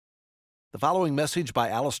The following message by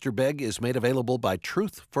Alistair Begg is made available by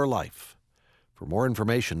Truth for Life. For more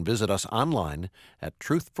information, visit us online at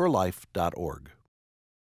truthforlife.org.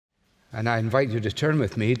 And I invite you to turn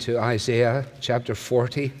with me to Isaiah chapter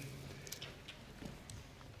 40,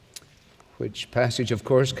 which passage, of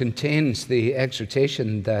course, contains the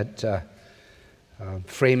exhortation that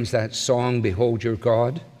frames that song, Behold Your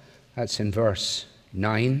God. That's in verse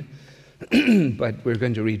 9, but we're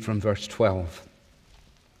going to read from verse 12.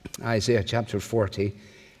 Isaiah chapter 40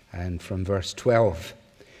 and from verse 12.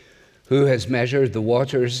 Who has measured the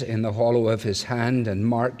waters in the hollow of his hand and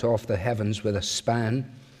marked off the heavens with a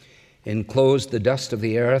span, enclosed the dust of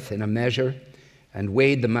the earth in a measure, and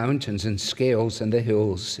weighed the mountains in scales and the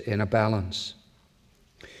hills in a balance?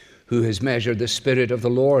 Who has measured the Spirit of the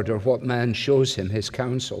Lord, or what man shows him his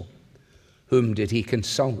counsel? Whom did he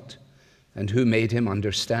consult, and who made him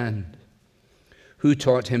understand? Who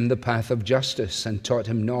taught him the path of justice, and taught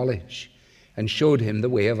him knowledge, and showed him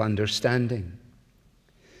the way of understanding?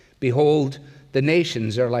 Behold, the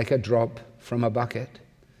nations are like a drop from a bucket,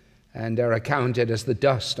 and are accounted as the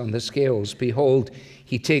dust on the scales. Behold,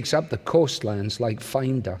 he takes up the coastlands like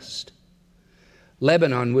fine dust.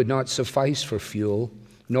 Lebanon would not suffice for fuel,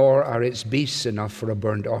 nor are its beasts enough for a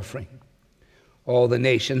burnt offering. All the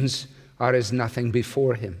nations are as nothing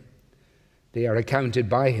before him. They are accounted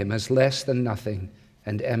by him as less than nothing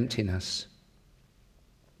and emptiness.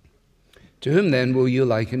 To whom then will you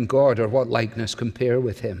liken God, or what likeness compare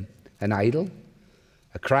with him? An idol?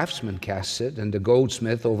 A craftsman casts it, and a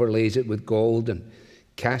goldsmith overlays it with gold and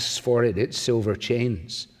casts for it its silver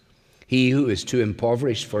chains. He who is too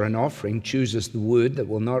impoverished for an offering chooses the wood that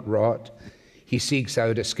will not rot. He seeks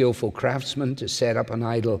out a skillful craftsman to set up an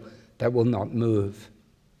idol that will not move.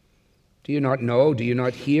 Do you not know? Do you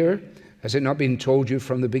not hear? Has it not been told you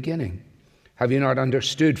from the beginning? Have you not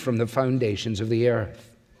understood from the foundations of the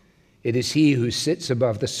earth? It is he who sits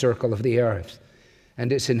above the circle of the earth,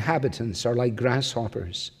 and its inhabitants are like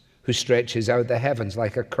grasshoppers, who stretches out the heavens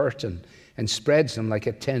like a curtain and spreads them like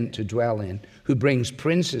a tent to dwell in, who brings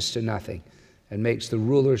princes to nothing and makes the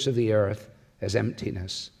rulers of the earth as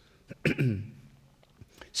emptiness.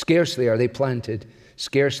 Scarcely are they planted,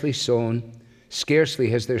 scarcely sown, scarcely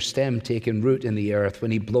has their stem taken root in the earth when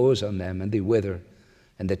he blows on them and they wither,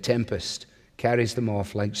 and the tempest carries them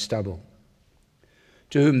off like stubble.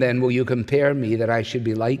 To whom then will you compare me that I should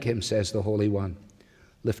be like him, says the Holy One?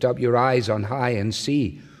 Lift up your eyes on high and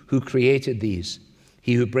see who created these,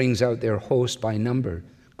 he who brings out their host by number,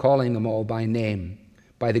 calling them all by name,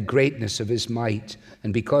 by the greatness of his might,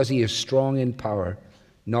 and because he is strong in power,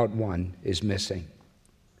 not one is missing.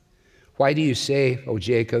 Why do you say, O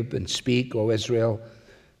Jacob, and speak, O Israel,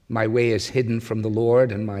 my way is hidden from the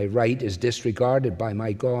Lord, and my right is disregarded by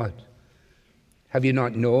my God? Have you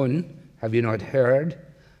not known? Have you not heard?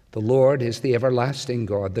 The Lord is the everlasting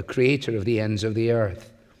God, the creator of the ends of the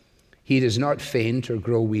earth. He does not faint or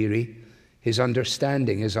grow weary. His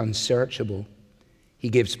understanding is unsearchable. He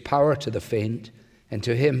gives power to the faint, and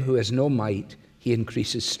to him who has no might, he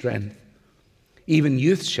increases strength. Even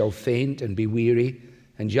youths shall faint and be weary,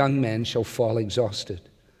 and young men shall fall exhausted.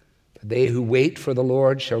 But they who wait for the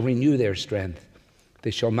Lord shall renew their strength.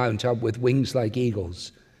 They shall mount up with wings like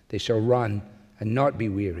eagles. They shall run and not be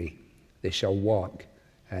weary. They shall walk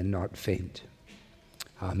and not faint.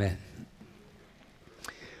 Amen.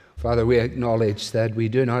 Father, we acknowledge that we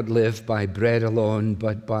do not live by bread alone,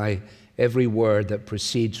 but by every word that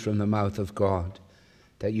proceeds from the mouth of God,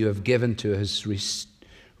 that you have given to us,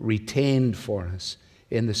 retained for us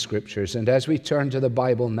in the Scriptures. And as we turn to the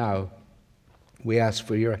Bible now, we ask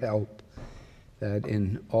for your help, that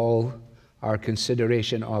in all our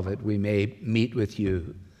consideration of it, we may meet with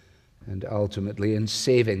you, and ultimately and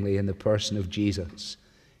savingly in the person of Jesus,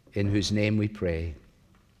 in whose name we pray.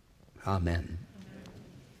 Amen.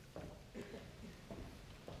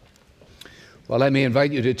 Well, let me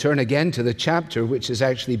invite you to turn again to the chapter which has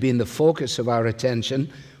actually been the focus of our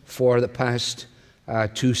attention for the past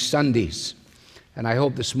 2 Sundays. And I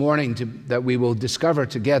hope this morning that we will discover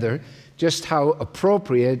together just how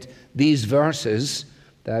appropriate these verses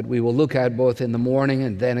that we will look at both in the morning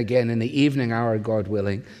and then again in the evening hour, God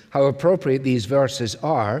willing, how appropriate these verses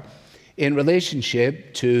are in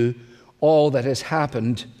relationship to all that has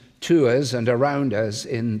happened to us and around us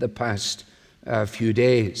in the past few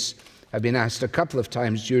days. I've been asked a couple of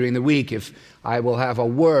times during the week if I will have a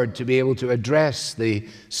word to be able to address the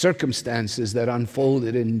circumstances that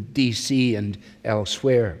unfolded in D.C. and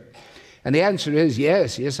elsewhere. And the answer is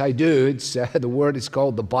yes, I do. It's the word is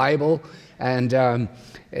called the Bible, and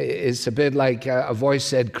it's a bit like a voice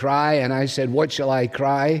said, cry, and I said, what shall I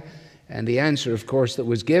cry? And the answer, of course, that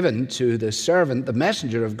was given to the servant, the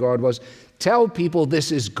messenger of God, was, tell people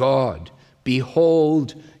this is God.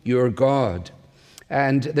 Behold your God.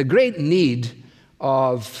 And the great need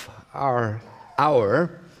of our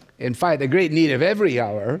hour, in fact, the great need of every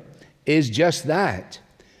hour, is just that.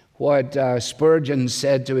 What Spurgeon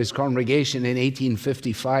said to his congregation in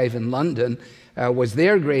 1855 in London was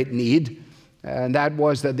their great need, and that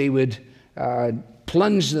was that they would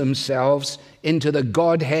plunge themselves into the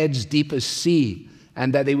Godhead's deepest sea,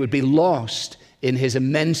 and that they would be lost in his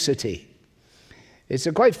immensity. It's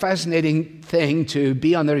a quite fascinating thing to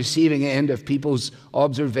be on the receiving end of people's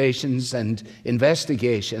observations and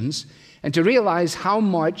investigations, and to realize how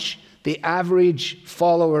much the average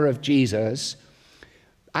follower of Jesus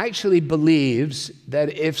actually believes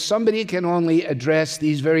that if somebody can only address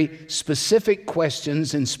these very specific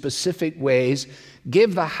questions in specific ways,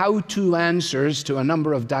 give the how-to answers to a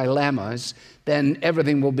number of dilemmas, then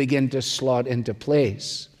everything will begin to slot into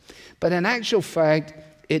place. But in actual fact,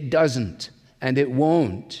 it doesn't, and it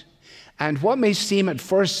won't. And what may seem at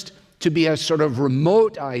first to be a sort of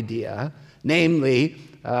remote idea, namely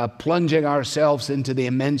plunging ourselves into the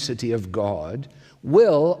immensity of God,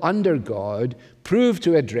 will, under God, prove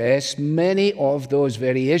to address many of those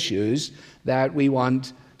very issues that we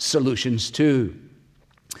want solutions to.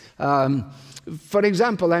 For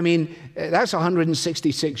example, I mean, that's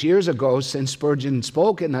 166 years ago since Spurgeon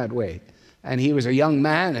spoke in that way. And he was a young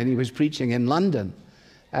man, and he was preaching in London.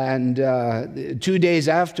 And 2 days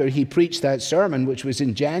after he preached that sermon, which was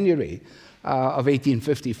in January of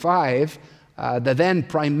 1855, the then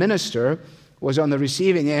Prime Minister was on the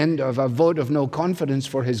receiving end of a vote of no confidence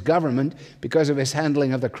for his government because of his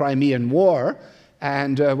handling of the Crimean War.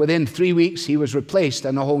 And within 3 weeks, he was replaced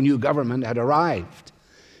and a whole new government had arrived.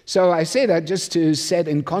 So I say that just to set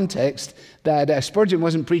in context that Spurgeon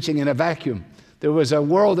wasn't preaching in a vacuum. There was a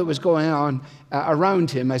world that was going on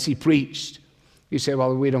around him as he preached. You say,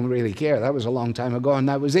 well, we don't really care. That was a long time ago, and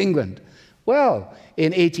that was England. Well,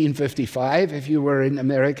 in 1855, if you were in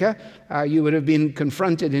America, you would have been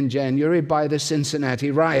confronted in January by the Cincinnati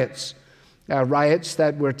riots. Riots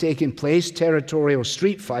that were taking place, territorial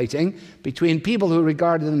street fighting between people who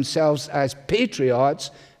regarded themselves as patriots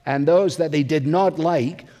and those that they did not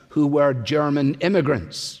like, who were German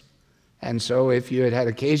immigrants. And so if you had had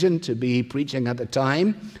occasion to be preaching at the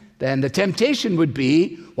time, then the temptation would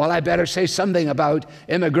be, well, I better say something about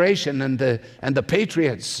immigration and the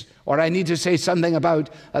patriots, or I need to say something about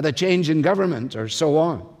the change in government, or so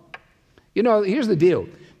on. You know, here's the deal.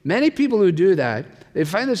 Many people who do that, they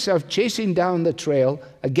find themselves chasing down the trail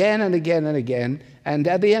again and again and again, and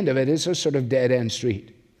at the end of it, it's a sort of dead-end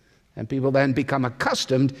street. And people then become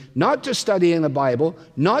accustomed not to studying the Bible,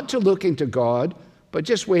 not to looking to God, but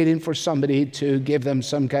just waiting for somebody to give them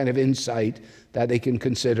some kind of insight that they can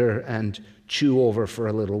consider and chew over for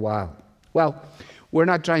a little while. Well, we're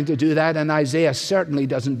not trying to do that, and Isaiah certainly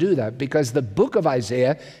doesn't do that, because the book of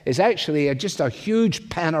Isaiah is actually just a huge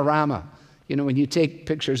panorama. You know, when you take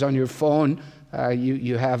pictures on your phone,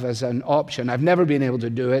 you have as an option. I've never been able to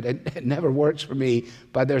do it. It never works for me,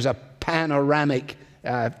 but there's a panoramic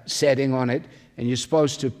setting on it, and you're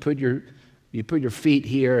supposed to put your feet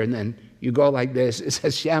here, and then you go like this. It's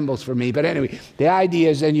a shambles for me. But anyway, the idea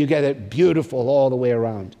is then you get it beautiful all the way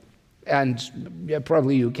around. And yeah,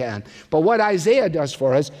 probably you can. But what Isaiah does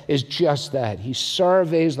for us is just that. He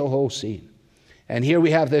surveys the whole scene. And here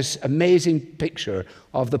we have this amazing picture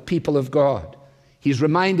of the people of God. He's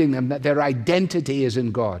reminding them that their identity is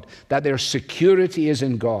in God, that their security is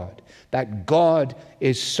in God, that God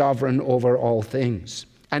is sovereign over all things.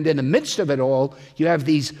 And in the midst of it all, you have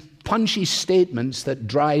these punchy statements that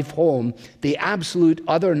drive home the absolute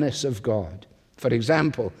otherness of God. For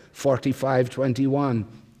example, 45:21.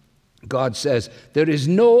 God says, there is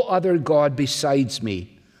no other God besides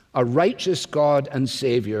me, a righteous God and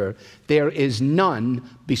Savior. There is none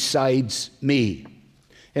besides me.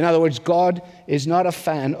 In other words, God is not a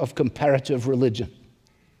fan of comparative religion.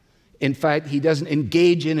 In fact, he doesn't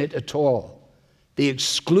engage in it at all. The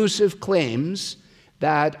exclusive claims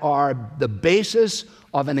that are the basis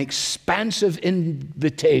of an expansive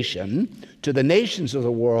invitation to the nations of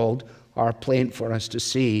the world are plain for us to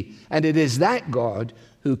see. And it is that God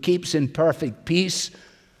who keeps in perfect peace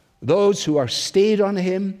those who are stayed on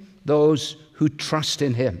him, those who trust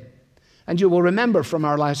in him. And you will remember from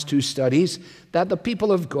our last two studies that the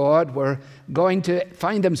people of God were going to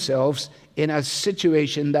find themselves in a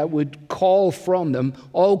situation that would call from them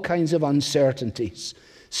all kinds of uncertainties,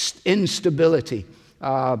 instability,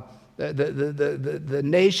 the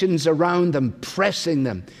nations around them, pressing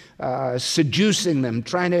them, seducing them,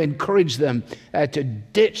 trying to encourage them to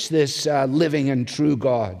ditch this living and true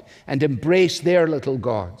God and embrace their little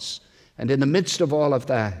gods. And in the midst of all of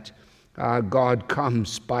that, God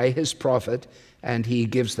comes by his prophet and he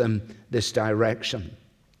gives them this direction.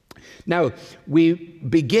 Now, we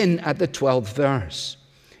begin at the 12th verse.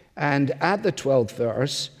 And at the 12th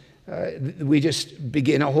verse, we just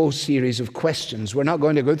begin a whole series of questions. We're not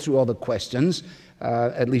going to go through all the questions,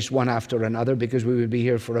 at least one after another, because we would be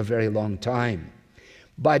here for a very long time.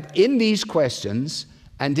 But in these questions,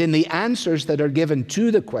 and in the answers that are given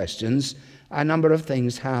to the questions, a number of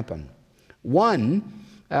things happen. One,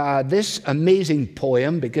 this amazing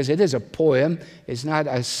poem, because it is a poem, it's not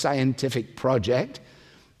a scientific project.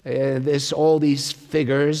 All these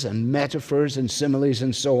figures and metaphors and similes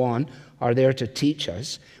and so on are there to teach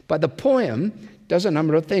us. But the poem does a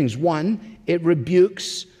number of things. One, it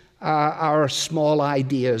rebukes our small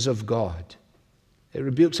ideas of God. It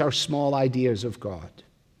rebukes our small ideas of God.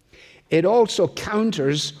 It also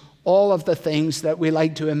counters all of the things that we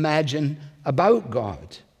like to imagine about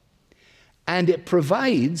God. And it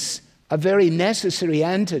provides a very necessary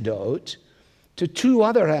antidote to two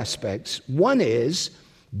other aspects. One is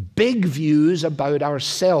big views about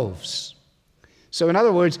ourselves. So in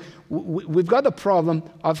other words, we've got the problem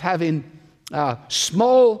of having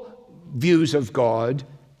small views of God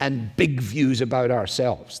and big views about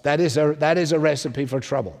ourselves. That is a recipe for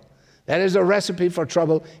trouble. That is a recipe for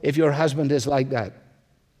trouble if your husband is like that,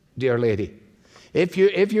 dear lady. If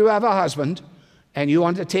you have a husband and you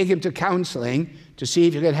want to take him to counseling to see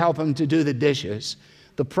if you can help him to do the dishes,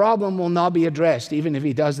 the problem will not be addressed, even if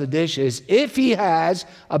he does the dishes, if he has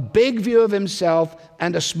a big view of himself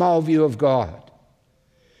and a small view of God.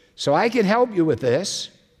 So I can help you with this.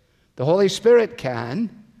 The Holy Spirit can,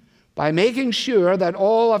 by making sure that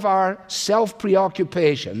all of our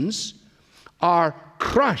self-preoccupations are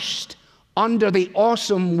crushed under the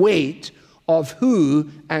awesome weight of who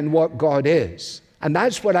and what God is. And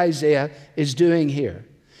that's what Isaiah is doing here.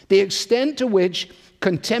 The extent to which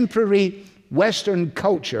contemporary Western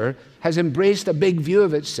culture has embraced a big view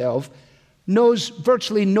of itself knows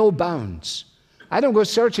virtually no bounds. I don't go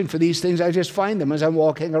searching for these things, I just find them as I'm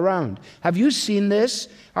walking around. Have you seen this?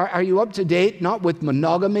 Are you up to date, not with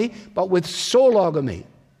monogamy, but with sologamy?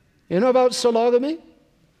 You know about sologamy?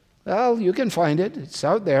 Well, you can find it. It's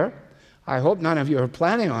out there. I hope none of you are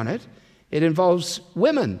planning on it. It involves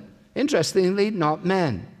women, interestingly, not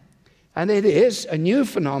men. And it is a new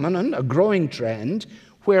phenomenon, a growing trend,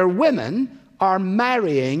 where women are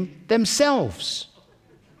marrying themselves.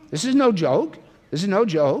 This is no joke. This is no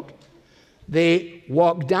joke. They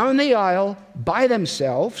walk down the aisle by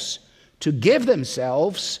themselves to give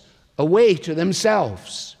themselves away to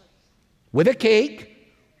themselves, with a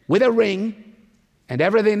cake, with a ring, and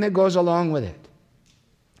everything that goes along with it.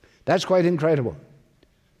 That's quite incredible.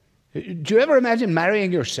 Do you ever imagine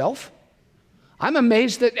marrying yourself? I'm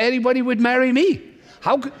amazed that anybody would marry me.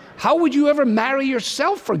 How would you ever marry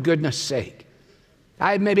yourself, for goodness sake?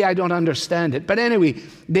 Maybe I don't understand it. But anyway,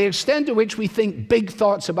 the extent to which we think big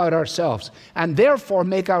thoughts about ourselves and therefore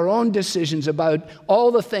make our own decisions about all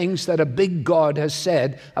the things that a big God has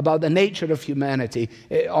said about the nature of humanity,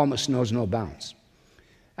 it almost knows no bounds.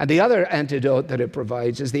 And the other antidote that it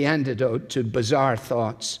provides is the antidote to bizarre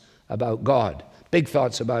thoughts about God. Big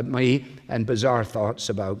thoughts about me and bizarre thoughts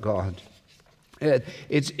about God.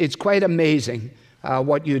 It's quite amazing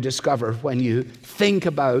what you discover when you think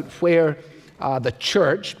about where the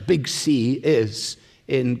church, big C, is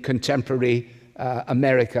in contemporary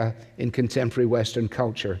America, in contemporary Western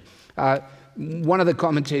culture. One of the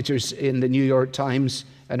commentators in the New York Times,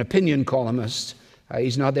 an opinion columnist,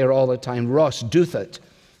 he's not there all the time, Ross Douthat,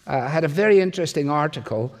 had a very interesting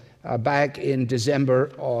article back in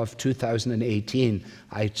December of 2018.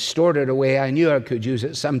 I stored it away. I knew I could use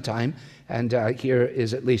it sometime, and here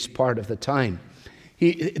is at least part of the time.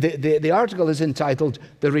 The article is entitled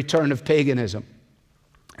 "The Return of Paganism."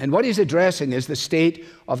 And what he's addressing is the state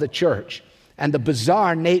of the church and the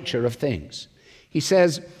bizarre nature of things. He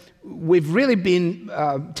says, we've really been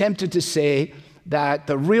tempted to say that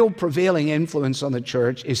the real prevailing influence on the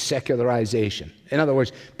church is secularization. In other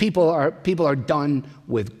words, people are done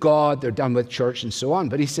with God, they're done with church and so on.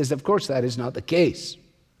 But he says, of course, that is not the case.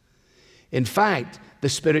 In fact, the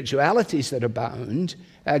spiritualities that abound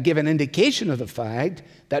give an indication of the fact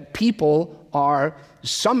that people are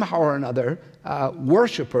somehow or another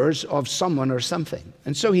worshippers of someone or something.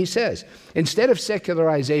 And so he says, instead of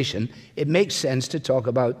secularization, it makes sense to talk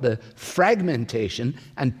about the fragmentation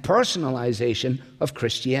and personalization of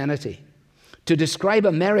Christianity. To describe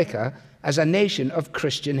America as a nation of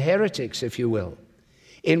Christian heretics, if you will,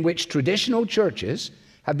 in which traditional churches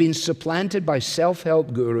have been supplanted by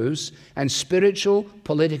self-help gurus and spiritual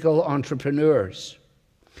political entrepreneurs.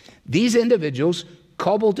 These individuals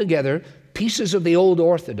cobble together pieces of the old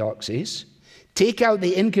orthodoxies, take out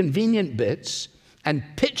the inconvenient bits, and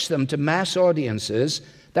pitch them to mass audiences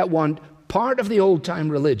that want part of the old-time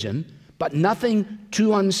religion, but nothing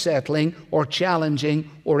too unsettling or challenging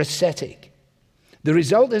or ascetic. The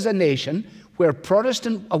result is a nation where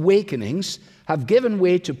Protestant awakenings have given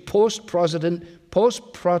way to post-Protestant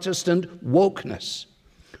wokeness,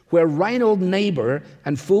 where Reinhold Niebuhr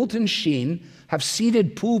and Fulton Sheen have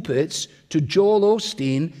ceded pulpits to Joel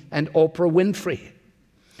Osteen and Oprah Winfrey,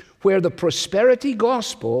 where the prosperity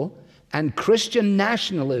gospel and Christian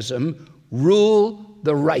nationalism rule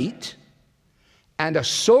the right, and a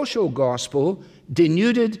social gospel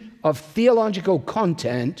denuded of theological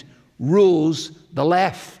content rules the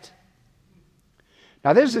left.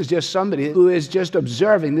 Now, this is just somebody who is just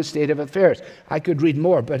observing the state of affairs. I could read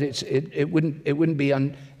more, but it wouldn't be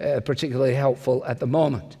particularly helpful at the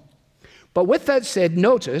moment. But with that said,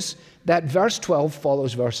 notice that verse 12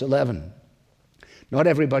 follows verse 11. Not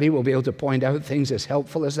everybody will be able to point out things as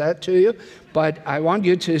helpful as that to you, but I want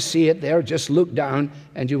you to see it there. Just look down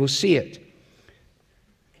and you will see it.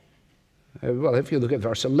 Well, if you look at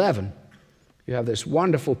verse 11, you have this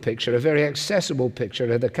wonderful picture, a very accessible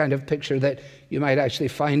picture, the kind of picture that you might actually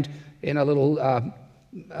find in a little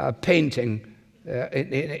painting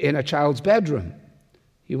in a child's bedroom.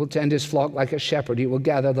 He will tend his flock like a shepherd. He will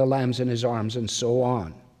gather the lambs in his arms, and so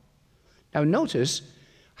on. Now notice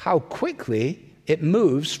how quickly it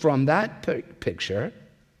moves from that picture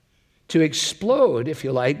to explode, if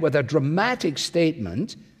you like, with a dramatic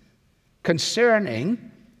statement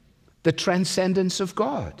concerning the transcendence of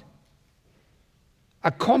God.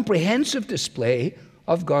 A comprehensive display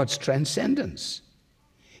of God's transcendence.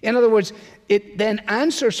 In other words, it then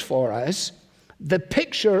answers for us the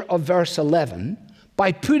picture of verse 11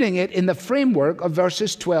 by putting it in the framework of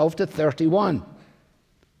verses 12 to 31.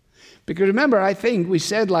 Because remember, I think we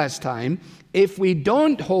said last time, if we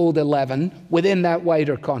don't hold 11 within that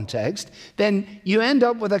wider context, then you end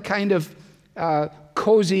up with a kind of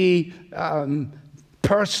cozy,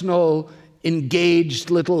 personal, engaged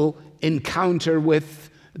little encounter with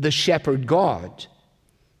the shepherd God,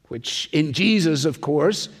 which in Jesus, of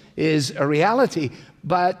course, is a reality.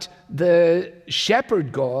 But the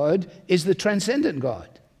shepherd God is the transcendent God.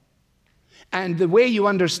 And the way you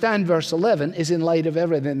understand verse 11 is in light of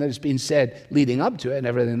everything that has been said leading up to it and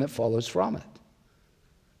everything that follows from it.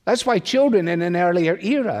 That's why children in an earlier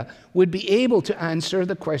era would be able to answer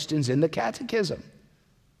the questions in the catechism.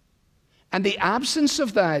 And the absence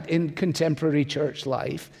of that in contemporary church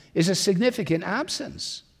life is a significant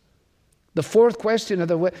absence. The fourth question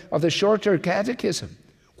of the shorter catechism: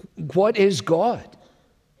 what is God?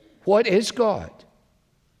 What is God?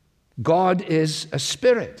 God is a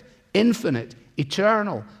spirit, infinite,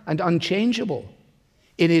 eternal, and unchangeable.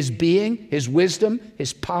 In his being, his wisdom,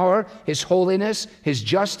 his power, his holiness, his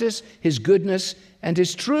justice, his goodness, and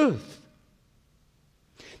his truth.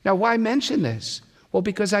 Now, why mention this? Well,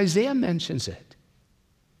 because Isaiah mentions it.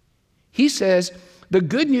 He says, the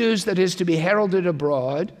good news that is to be heralded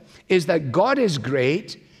abroad is that God is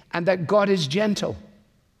great and that God is gentle.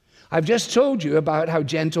 I've just told you about how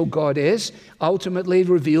gentle God is, ultimately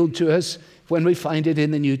revealed to us when we find it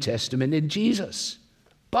in the New Testament in Jesus.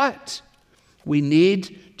 But we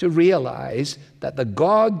need to realize that the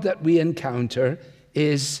God that we encounter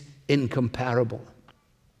is incomparable.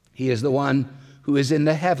 He is the one who is in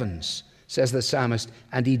the heavens, says the psalmist,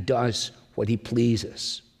 and he does what he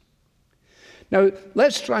pleases. Now,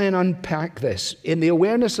 let's try and unpack this in the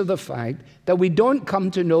awareness of the fact that we don't come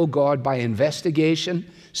to know God by investigation,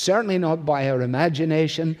 certainly not by our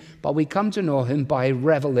imagination, but we come to know him by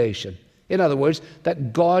revelation. In other words,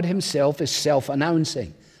 that God himself is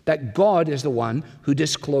self-announcing, that God is the one who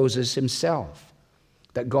discloses himself,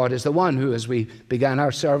 that God is the one who, as we began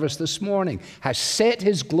our service this morning, has set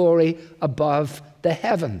his glory above the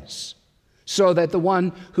heavens, so that the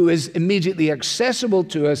one who is immediately accessible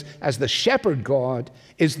to us as the shepherd God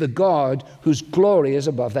is the God whose glory is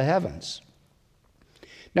above the heavens.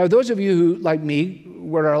 Now, those of you who, like me,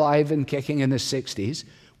 were alive and kicking in the 60s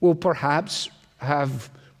will perhaps have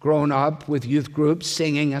grown up with youth groups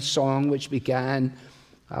singing a song which began,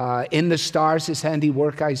 in the stars his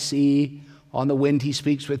handiwork I see, on the wind he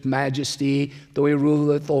speaks with majesty, though he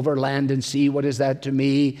ruleth over land and sea, what is that to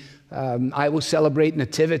me? I will celebrate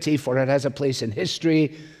nativity, for it has a place in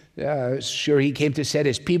history. Sure, he came to set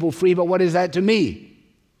his people free, but what is that to me?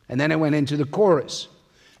 And then I went into the chorus.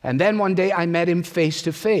 And then one day I met him face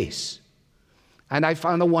to face. and I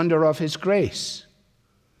found the wonder of his grace.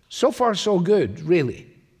 So far, so good, really.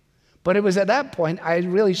 But it was at that point I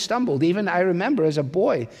really stumbled. Even I remember as a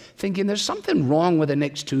boy thinking there's something wrong with the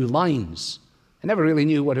next two lines. I never really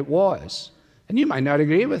knew what it was. And you might not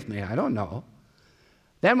agree with me, I don't know.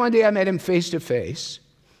 Then one day I met him face to face,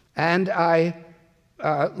 and I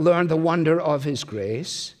learned the wonder of his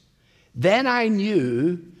grace. Then I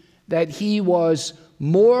knew that he was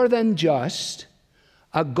more than just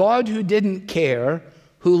a God who didn't care,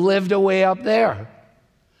 who lived away up there.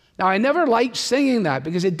 Now, I never liked singing that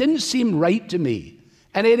because it didn't seem right to me.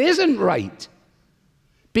 And it isn't right.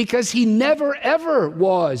 Because he never, ever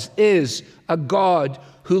is a God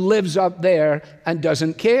who lives up there and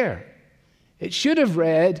doesn't care. It should have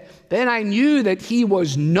read, then I knew that he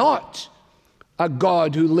was not a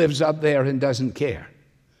God who lives up there and doesn't care.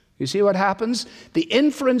 You see what happens? The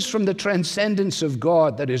inference from the transcendence of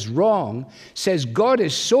God that is wrong says God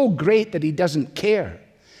is so great that he doesn't care.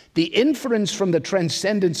 The inference from the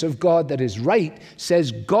transcendence of God that is right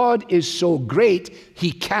says God is so great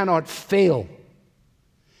he cannot fail.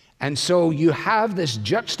 And so you have this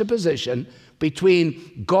juxtaposition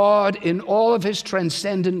between God in all of his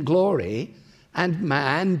transcendent glory and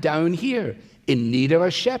man down here in need of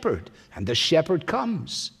a shepherd. And the shepherd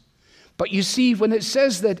comes. But you see, when it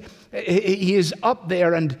says that he is up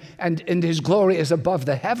there and his glory is above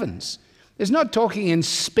the heavens, it's not talking in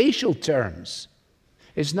spatial terms.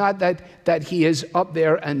 It's not that he is up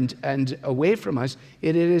there and away from us.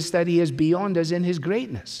 It is that he is beyond us in his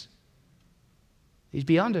greatness. He's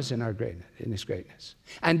beyond us in our greatness, in his greatness.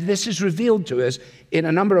 And this is revealed to us in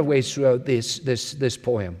a number of ways throughout this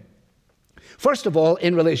poem. First of all,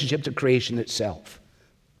 in relationship to creation itself.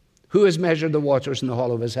 Who has measured the waters in the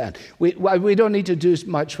hollow of his hand? We don't need to do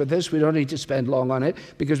much with this. We don't need to spend long on it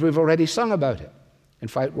because we've already sung about it. In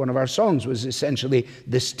fact, one of our songs was essentially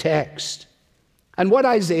this text. And what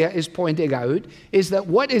Isaiah is pointing out is that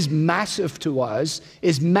what is massive to us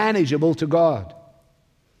is manageable to God.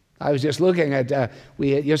 I was just looking at,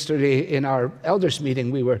 yesterday in our elders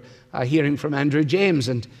meeting, we were hearing from Andrew James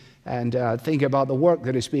and thinking about the work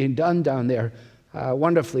that is being done down there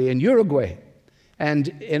wonderfully in Uruguay. And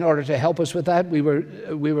in order to help us with that, we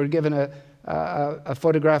were given a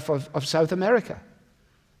photograph of South America.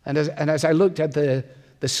 And as I looked at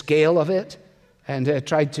the scale of it, and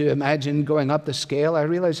tried to imagine going up the scale, I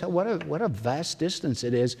realized what a vast distance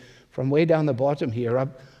it is from way down the bottom here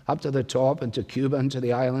up to the top and to Cuba and to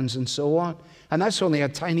the islands and so on. And that's only a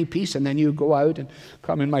tiny piece. And then you go out and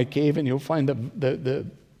come in my cave and you'll find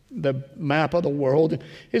the map of the world.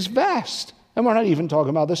 It's vast. And we're not even talking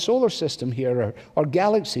about the solar system here or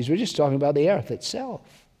galaxies. We're just talking about the earth itself.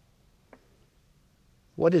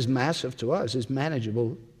 What is massive to us is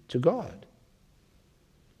manageable to God.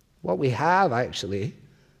 What we have, actually,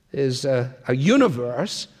 is a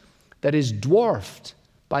universe that is dwarfed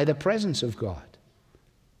by the presence of God.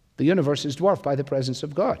 The universe is dwarfed by the presence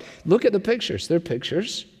of God. Look at the pictures. They're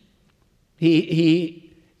pictures.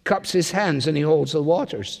 He cups his hands and he holds the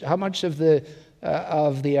waters. How much of the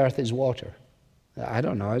earth is water? I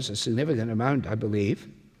don't know. It's a significant amount, I believe.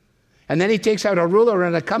 And then he takes out a ruler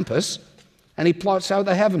and a compass and he plots out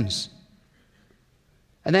the heavens.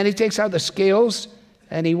 And then he takes out the scales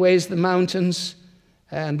and he weighs the mountains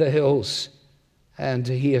and the hills, and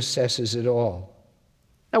he assesses it all.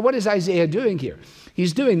 Now, what is Isaiah doing here?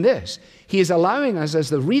 He's doing this. He is allowing us, as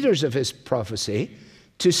the readers of his prophecy,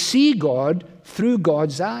 to see God through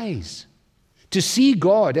God's eyes, to see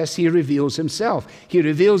God as he reveals himself. He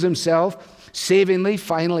reveals himself savingly,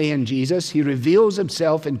 finally, in Jesus. He reveals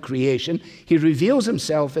himself in creation. He reveals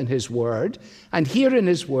himself in his word. And here in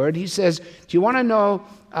his word, he says, do you want to know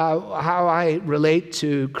how I relate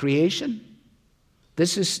to creation?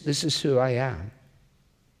 This is who I am.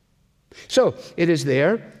 So it is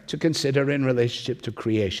there to consider in relationship to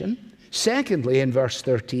creation. Secondly, in verse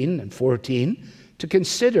 13 and 14, to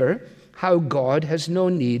consider how God has no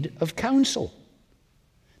need of counsel.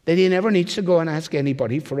 That he never needs to go and ask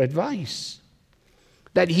anybody for advice.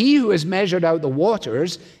 That he who has measured out the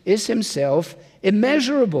waters is himself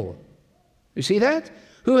immeasurable. You see that?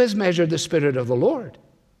 Who has measured the Spirit of the Lord?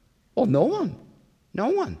 Well, no one. No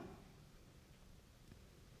one.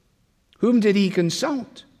 Whom did he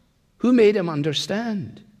consult? Who made him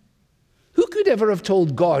understand? Who could ever have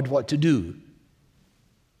told God what to do?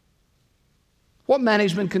 What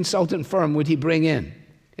management consultant firm would he bring in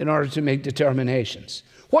order to make determinations?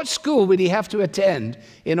 What school would he have to attend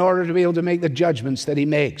in order to be able to make the judgments that he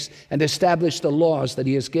makes and establish the laws that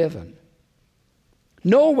he has given?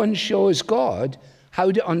 No one shows God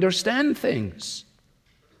how to understand things.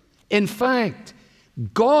 In fact,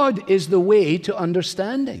 God is the way to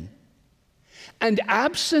understanding. And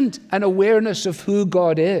absent an awareness of who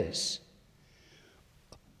God is,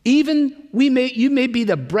 even you may be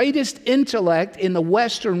the brightest intellect in the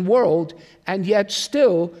Western world, and yet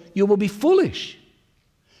still you will be foolish.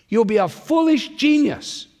 You'll be a foolish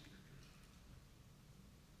genius.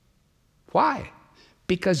 Why?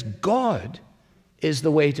 Because God is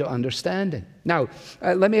the way to understanding. Now,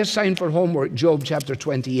 let me assign for homework Job chapter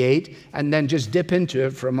 28, and then just dip into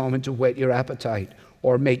it for a moment to whet your appetite,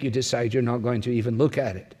 or make you decide you're not going to even look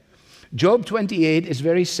at it. Job 28 is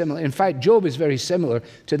very similar. In fact, Job is very similar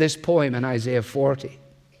to this poem in Isaiah 40.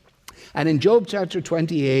 And in Job chapter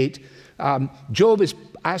 28, Job is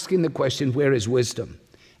asking the question, where is wisdom?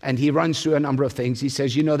 And he runs through a number of things. He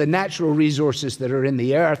says, the natural resources that are in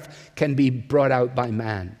the earth can be brought out by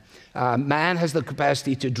man. Man has the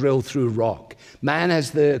capacity to drill through rock. Man has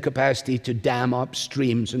the capacity to dam up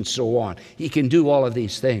streams and so on. He can do all of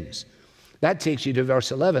these things. That takes you to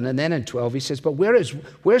verse 11. And then in 12 he says, but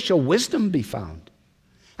where shall wisdom be found?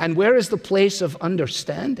 And where is the place of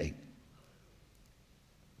understanding?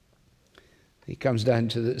 He comes down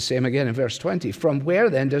to the same again in verse 20. From where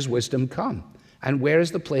then does wisdom come? And where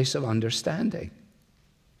is the place of understanding?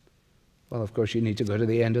 Well, of course, you need to go to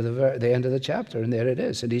the end of the chapter, and there it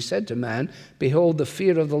is. And he said to man, behold, the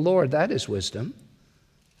fear of the Lord, that is wisdom,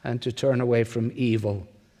 and to turn away from evil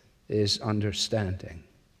is understanding.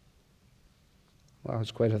 Well,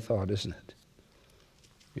 it's quite a thought, isn't it?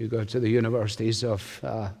 You go to the universities of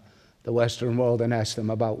the Western world and ask them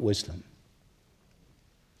about wisdom.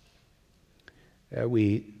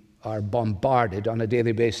 We are bombarded on a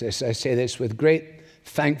daily basis. I say this with great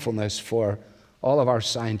thankfulness for all of our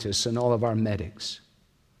scientists and all of our medics.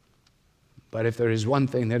 But if there is one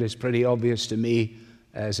thing that is pretty obvious to me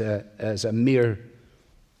as a mere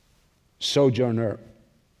sojourner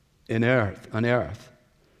on earth,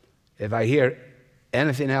 if I hear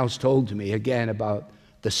anything else told to me again about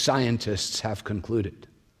the scientists have concluded,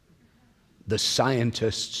 the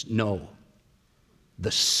scientists know,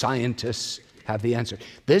 the scientists have the answer.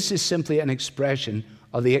 This is simply an expression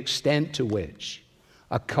of the extent to which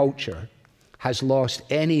a culture has lost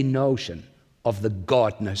any notion of the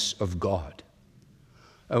godness of God.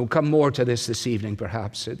 We'll come more to this evening,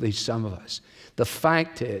 perhaps, at least some of us. The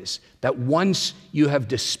fact is that once you have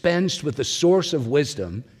dispensed with the source of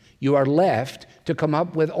wisdom, you are left to come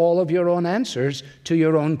up with all of your own answers to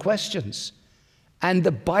your own questions. And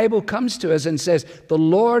the Bible comes to us and says, the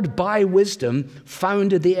Lord by wisdom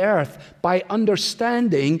founded the earth. By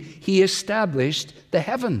understanding, he established the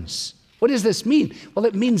heavens. What does this mean? Well,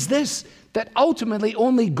 it means this, that ultimately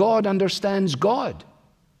only God understands God.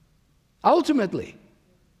 Ultimately.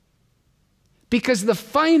 Because the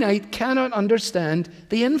finite cannot understand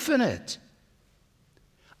the infinite.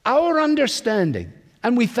 Our understanding,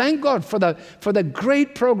 and we thank God for the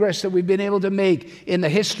great progress that we've been able to make in the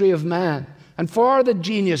history of man, and for the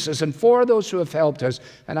geniuses, and for those who have helped us.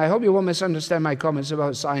 And I hope you won't misunderstand my comments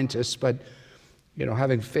about scientists, but,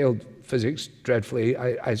 having failed physics dreadfully,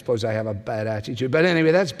 I suppose I have a bad attitude. But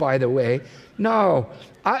anyway, that's by the way. No,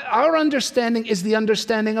 our understanding is the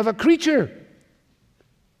understanding of a creature.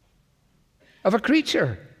 Of a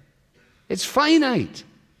creature. It's finite.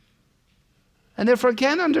 And therefore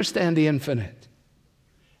can't understand the infinite.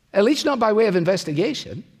 At least not by way of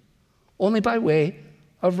investigation, only by way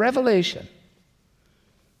of revelation.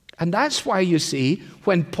 And that's why you see,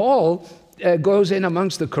 when Paul goes in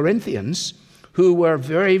amongst the Corinthians, who were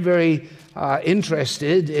very, very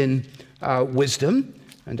interested in wisdom,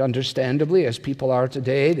 and understandably, as people are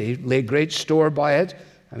today, they lay great store by it.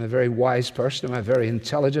 I'm a very wise person, I'm a very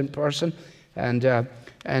intelligent person, and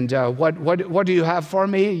what do you have for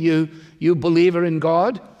me, you believer in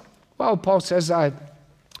God? Well, Paul says,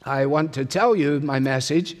 I want to tell you my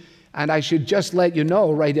message, and I should just let you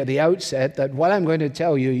know right at the outset that what I'm going to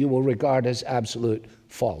tell you, you will regard as absolute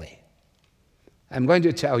folly. I'm going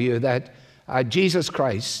to tell you that Jesus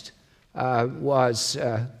Christ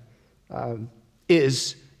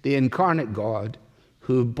is the incarnate God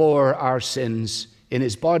who bore our sins in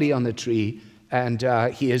his body on the tree, and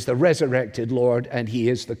he is the resurrected Lord, and he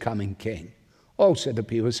is the coming King. Oh, said the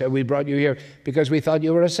people, said, we brought you here because we thought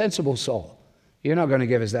you were a sensible soul. You're not going to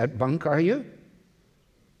give us that bunk, are you?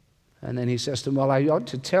 And then he says to them, well, I ought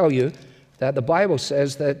to tell you that the Bible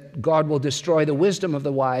says that God will destroy the wisdom of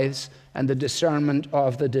the wise, and the discernment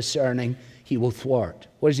of the discerning he will thwart.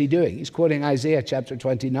 What is he doing? He's quoting Isaiah chapter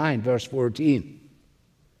 29, verse 14.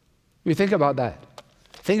 You think about that.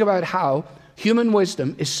 Think about how human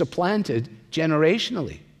wisdom is supplanted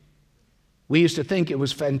generationally. We used to think it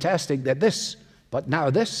was fantastic that this, but now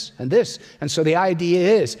this and this. And so the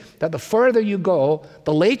idea is that the further you go,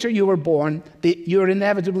 the later you were born, you're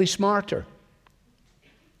inevitably smarter.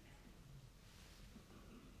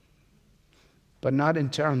 but not in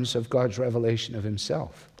terms of God's revelation of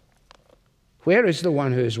himself. Where is the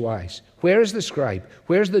one who is wise? Where is the scribe?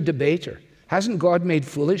 Where's the debater? Hasn't God made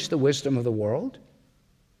foolish the wisdom of the world?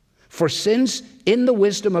 For since in the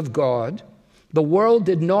wisdom of God, the world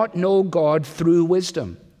did not know God through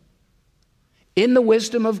wisdom. In the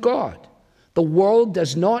wisdom of God, the world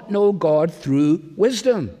does not know God through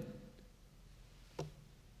wisdom.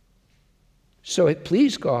 So it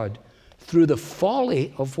pleased God through the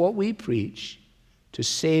folly of what we preach to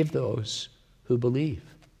save those who believe.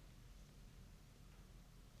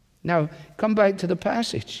 Now, come back to the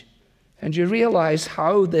passage, and you realize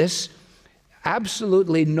how this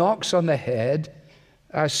absolutely knocks on the head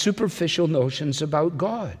superficial notions about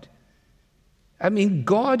God. I mean,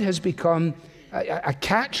 God has become a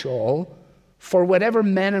catch-all for whatever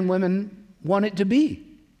men and women want it to be,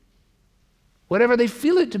 whatever they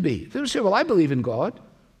feel it to be. They say, well, I believe in God,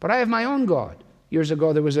 but I have my own God. Years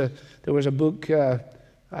ago, there was a book, I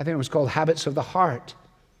think it was called Habits of the Heart.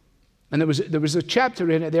 And there was a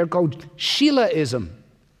chapter in it there called Sheilaism.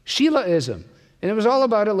 Sheilaism. And it was all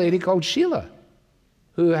about a lady called Sheila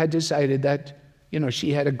who had decided that,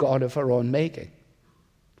 she had a God of her own making.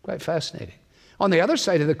 Quite fascinating. On the other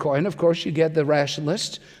side of the coin, of course, you get the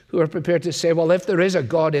rationalists who are prepared to say, well, if there is a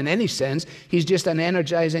God in any sense, he's just an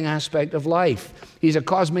energizing aspect of life. He's a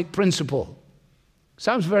cosmic principle.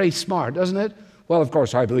 Sounds very smart, doesn't it? Well, of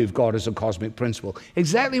course, I believe God is a cosmic principle.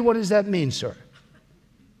 Exactly what does that mean, sir?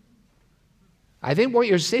 I think what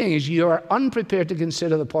you're saying is you are unprepared to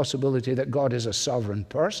consider the possibility that God is a sovereign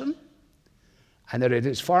person and that it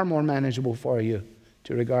is far more manageable for you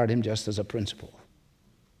to regard him just as a principle.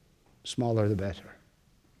 Smaller the better.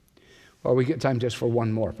 Well, we get time just for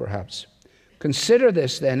one more, perhaps. Consider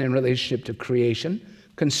this then in relationship to creation.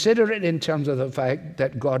 Consider it in terms of the fact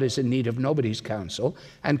that God is in need of nobody's counsel.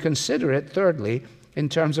 And consider it, thirdly, in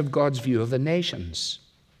terms of God's view of the nations.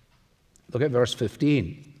 Look at verse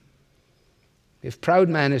 15. If proud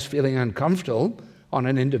man is feeling uncomfortable on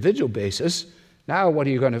an individual basis, now what are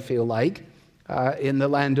you going to feel like in the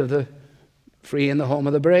land of the free and the home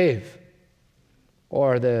of the brave?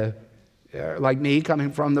 Or like me,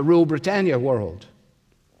 coming from the rule Britannia world.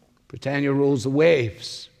 Britannia rules the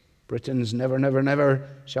waves. Britons never, never, never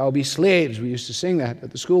shall be slaves. We used to sing that at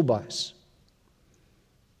the school bus.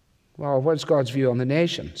 Well, what's God's view on the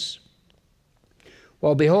nations?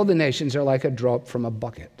 Well, behold, the nations are like a drop from a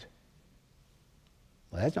bucket.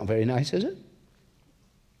 Well, that's not very nice, is it?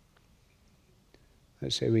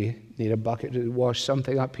 Let's say we need a bucket to wash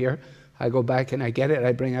something up here. I go back and I get it,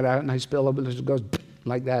 I bring it out, and I spill a bit, it goes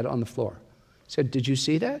like that on the floor. I said, did you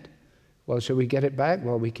see that? Well, should we get it back?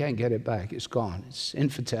 Well, we can't get it back. It's gone. It's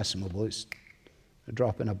infinitesimal. It's a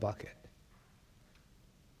drop in a bucket.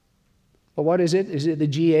 Well, what is it? Is it the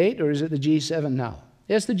G8 or is it the G7 now?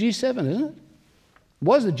 Yes, the G7, isn't it? It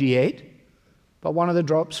was the G8, but one of the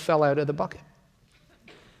drops fell out of the bucket.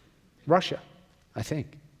 Russia, I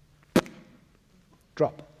think.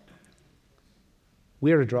 Drop.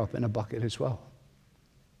 We're a drop in a bucket as well.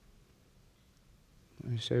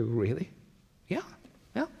 You say, really? Yeah.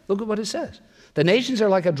 Look at what it says. The nations are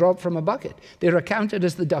like a drop from a bucket. They're accounted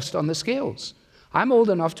as the dust on the scales. I'm old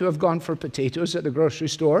enough to have gone for potatoes at the grocery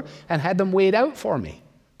store and had them weighed out for me.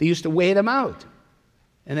 They used to weigh them out.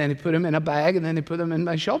 And then they put them in a bag, and then they put them in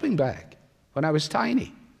my shopping bag when I was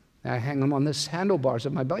tiny. And I hang them on the handlebars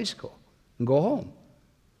of my bicycle and go home.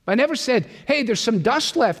 I never said, hey, there's some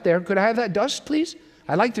dust left there. Could I have that dust, please?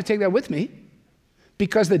 I'd like to take that with me.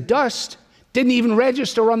 Because the dust didn't even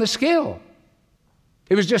register on the scale.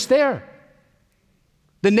 It was just there.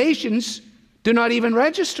 The nations do not even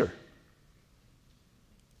register.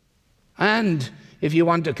 And if you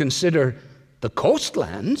want to consider the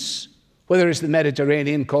coastlands, whether it's the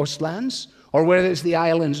Mediterranean coastlands or whether it's the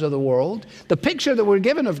islands of the world, the picture that we're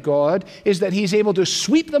given of God is that he's able to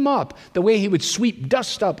sweep them up the way he would sweep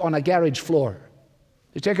dust up on a garage floor.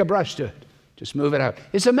 You take a brush to it, just move it out.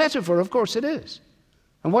 It's a metaphor, of course it is.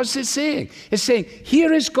 And what's it saying? It's saying,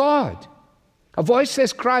 here is God. A voice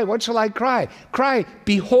says, cry. What shall I cry? Cry,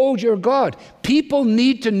 behold your God. People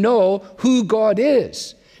need to know who God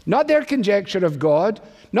is. Not their conjecture of God,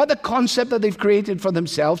 not the concept that they've created for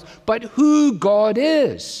themselves, but who God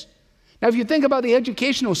is. Now, if you think about the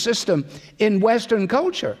educational system in Western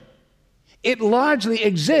culture, it largely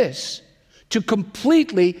exists to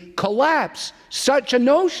completely collapse such a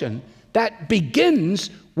notion that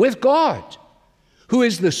begins with God, who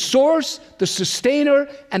is the source, the sustainer,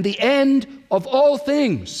 and the end of all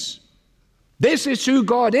things. This is who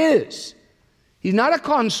God is. He's not a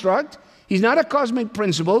construct. He's not a cosmic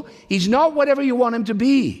principle. He's not whatever you want him to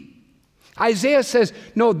be. Isaiah says,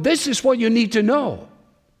 no, this is what you need to know.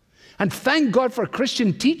 And thank God for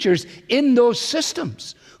Christian teachers in those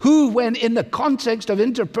systems who, when in the context of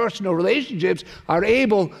interpersonal relationships, are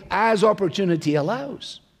able, as opportunity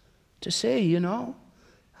allows, to say, you know,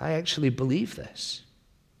 I actually believe this.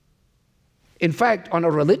 In fact, on a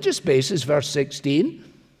religious basis, verse 16,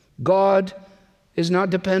 God is not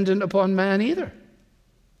dependent upon man either.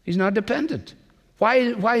 He's not dependent. Why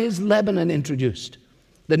is Lebanon introduced?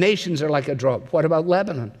 The nations are like a drop. What about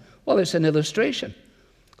Lebanon? Well, it's an illustration.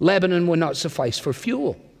 Lebanon will not suffice for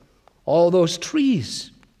fuel. All those trees,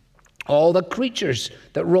 all the creatures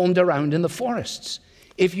that roamed around in the forests.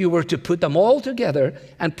 If you were to put them all together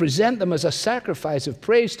and present them as a sacrifice of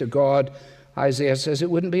praise to God, Isaiah says it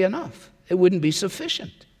wouldn't be enough. It wouldn't be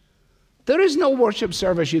sufficient. There is no worship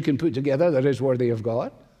service you can put together that is worthy of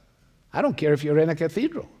God. I don't care if you're in a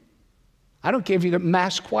cathedral. I don't care if you've got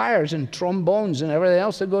mass choirs and trombones and everything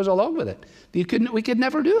else that goes along with it. We could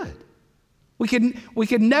never do it. We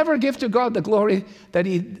could never give to God the glory that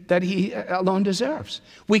He alone deserves.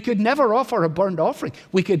 We could never offer a burnt offering.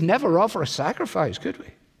 We could never offer a sacrifice, could we?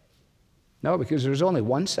 No, because there's only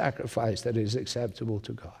one sacrifice that is acceptable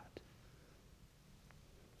to God.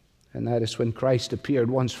 And that is when Christ appeared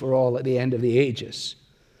once for all at the end of the ages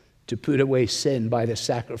to put away sin by the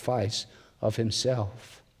sacrifice of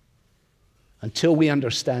Himself. Until we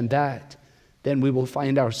understand that, then we will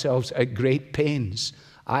find ourselves at great pains,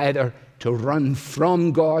 either to run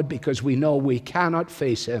from God because we know we cannot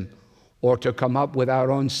face Him, or to come up with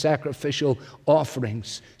our own sacrificial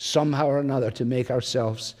offerings somehow or another to make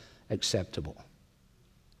ourselves acceptable.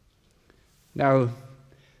 Now,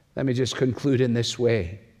 let me just conclude in this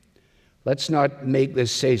way. Let's not make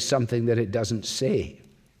this say something that it doesn't say.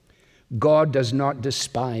 God does not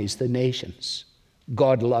despise the nations.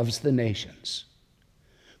 God loves the nations.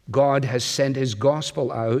 God has sent His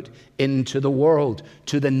gospel out into the world,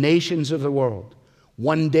 to the nations of the world.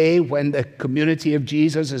 One day when the community of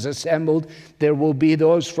Jesus is assembled, there will be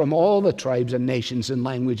those from all the tribes and nations and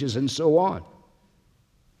languages and so on.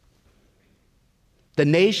 The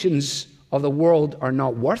nations of the world are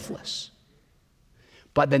not worthless,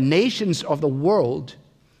 but the nations of the world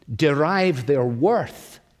derive their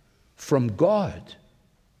worth from God,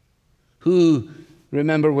 who,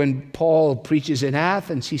 remember when Paul preaches in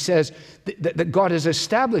Athens, he says that God has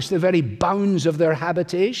established the very bounds of their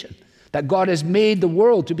habitation, that God has made the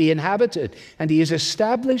world to be inhabited, and He has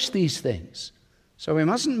established these things. So we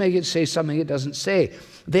mustn't make it say something it doesn't say.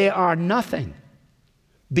 They are nothing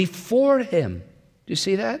before Him. Do you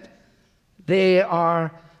see that? They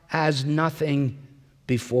are as nothing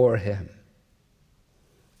before Him.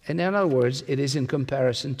 And in other words, it is in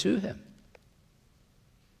comparison to Him.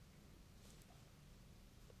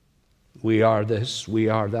 We are this, we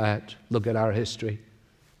are that. Look at our history.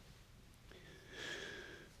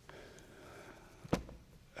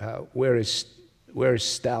 Where is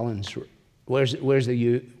Stalin's? Where's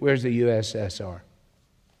the USSR?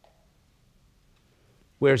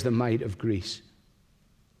 Where's the might of Greece?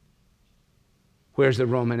 Where's the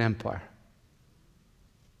Roman Empire?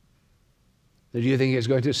 Do you think it's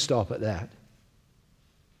going to stop at that?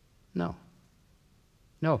 No.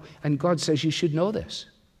 No. And God says you should know this.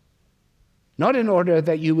 Not in order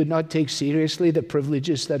that you would not take seriously the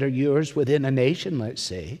privileges that are yours within a nation, let's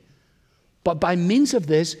say, but by means of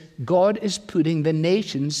this, God is putting the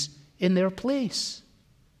nations in their place.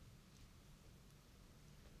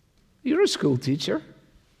 You're a school teacher.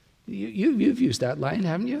 You've used that line,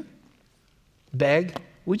 haven't you? Begg,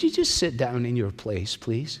 would you just sit down in your place,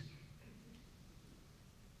 please?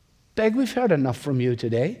 Begg, we've heard enough from you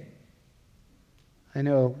today. I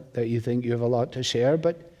know that you think you have a lot to share,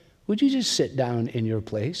 but would you just sit down in your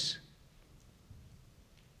place?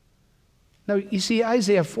 Now, you see,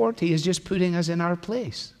 Isaiah 40 is just putting us in our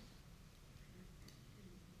place.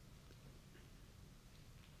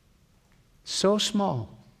 So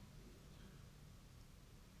small,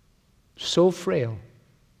 so frail,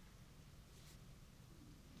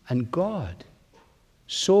 and God,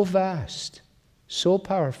 so vast, so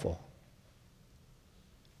powerful,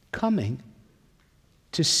 coming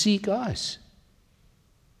to seek us.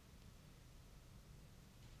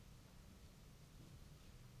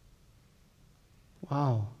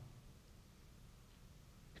 Wow.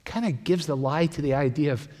 It kind of gives the lie to the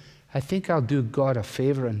idea of, I think I'll do God a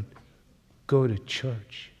favor and go to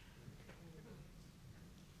church.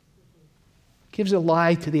 Gives a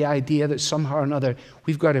lie to the idea that somehow or another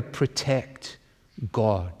we've got to protect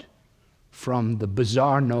God from the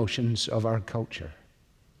bizarre notions of our culture.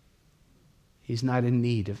 He's not in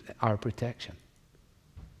need of our protection.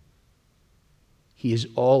 He is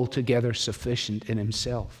altogether sufficient in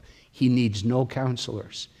Himself. He needs no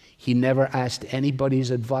counselors. He never asked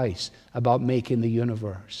anybody's advice about making the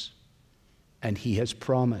universe. And he has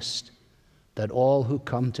promised that all who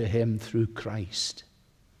come to him through Christ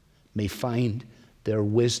may find their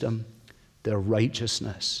wisdom, their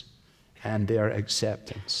righteousness, and their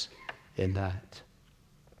acceptance in that.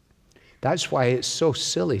 That's why it's so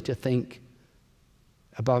silly to think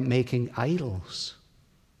about making idols.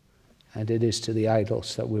 And it is to the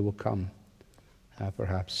idols that we will come,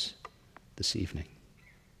 perhaps this evening.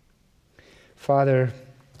 Father,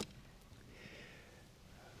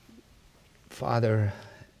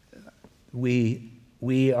 we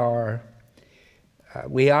are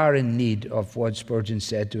in need of what Spurgeon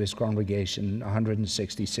said to his congregation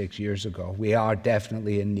 166 years ago. We are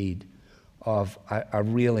definitely in need of a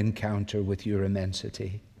real encounter with your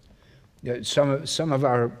immensity. Some of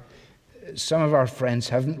our friends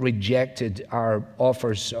haven't rejected our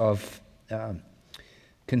offers of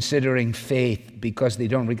considering faith because they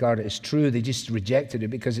don't regard it as true. They just rejected it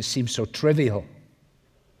because it seems so trivial.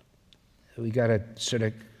 We got to sort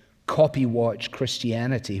of copy watch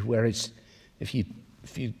Christianity, where it's if you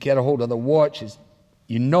get a hold of the watch,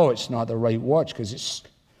 you know it's not the right watch because it's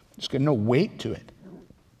got no weight to it.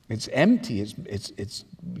 It's empty. It's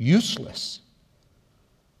useless.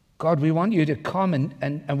 God, we want you to come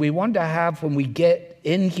and we want to have, when we get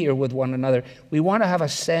in here with one another, we want to have a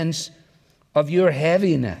sense of your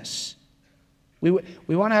heaviness. We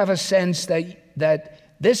want to have a sense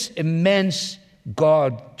that this immense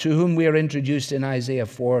God to whom we are introduced in Isaiah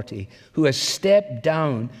 40, who has stepped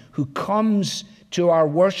down, who comes to our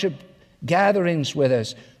worship gatherings with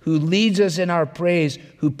us, who leads us in our praise,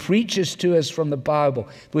 who preaches to us from the Bible.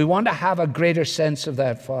 We want to have a greater sense of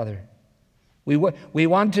that, Father. We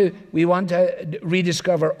want to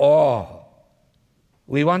rediscover awe.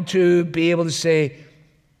 We want to be able to say,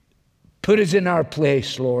 put us in our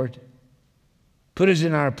place, Lord. Put us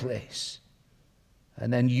in our place.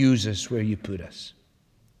 And then use us where you put us.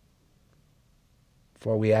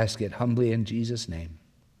 For we ask it humbly in Jesus' name.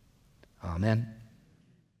 Amen.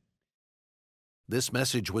 This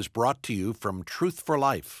message was brought to you from Truth for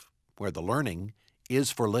Life, where the learning is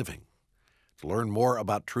for living. To learn more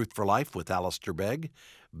about Truth for Life with Alistair Begg,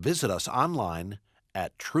 visit us online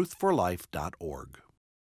at truthforlife.org.